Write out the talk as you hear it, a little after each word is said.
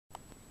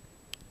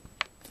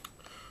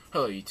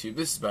Hello YouTube,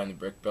 this is Brian the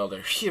Brick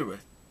Builder here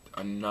with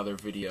another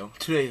video.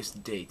 Today is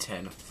day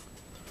 10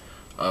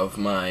 of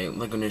my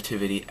LEGO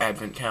Nativity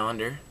Advent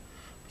Calendar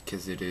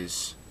because it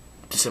is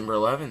December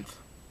 11th.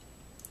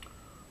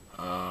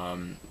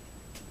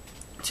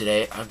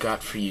 Today I've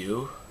got for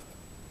you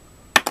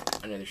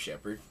another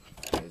Shepard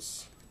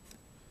because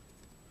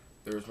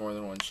there was more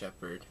than one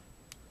Shepard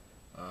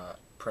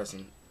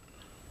present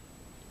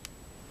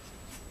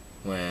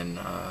when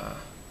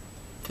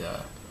the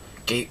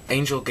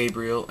Angel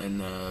Gabriel and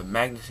the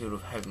magnitude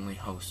of heavenly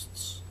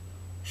hosts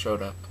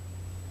showed up.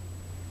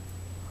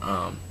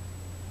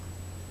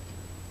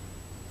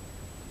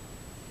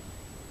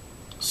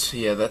 So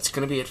yeah, that's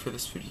gonna be it for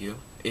this video.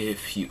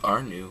 If you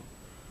are new,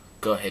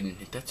 go ahead and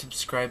hit that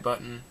subscribe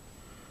button.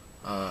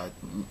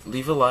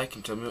 Leave a like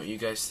and tell me what you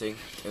guys think.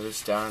 Tell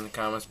us down in the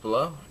comments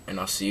below, and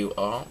I'll see you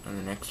all in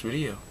the next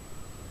video.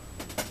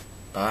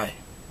 Bye.